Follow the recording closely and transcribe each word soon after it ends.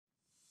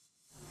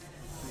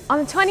On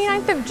the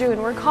 29th of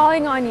June, we're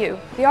calling on you,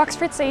 the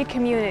Oxford Saïd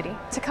community,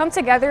 to come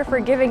together for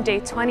Giving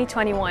Day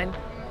 2021.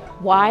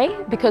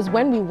 Why? Because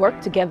when we work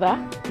together,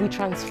 we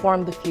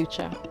transform the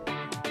future.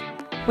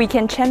 We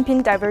can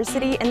champion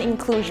diversity and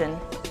inclusion.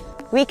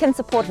 We can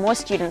support more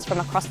students from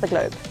across the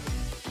globe.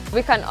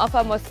 We can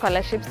offer more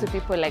scholarships to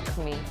people like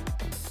me.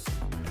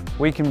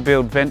 We can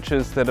build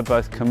ventures that are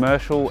both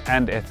commercial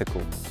and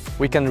ethical.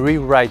 We can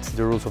rewrite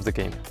the rules of the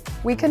game.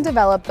 We can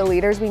develop the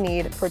leaders we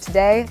need for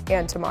today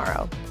and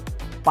tomorrow.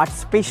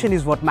 Participation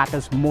is what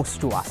matters most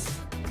to us.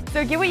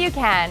 So give what you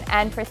can,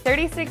 and for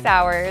 36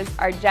 hours,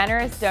 our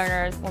generous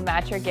donors will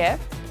match your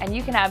gift, and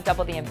you can have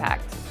double the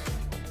impact.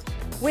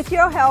 With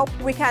your help,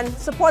 we can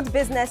support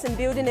business in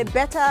building a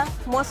better,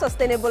 more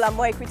sustainable and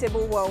more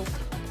equitable world.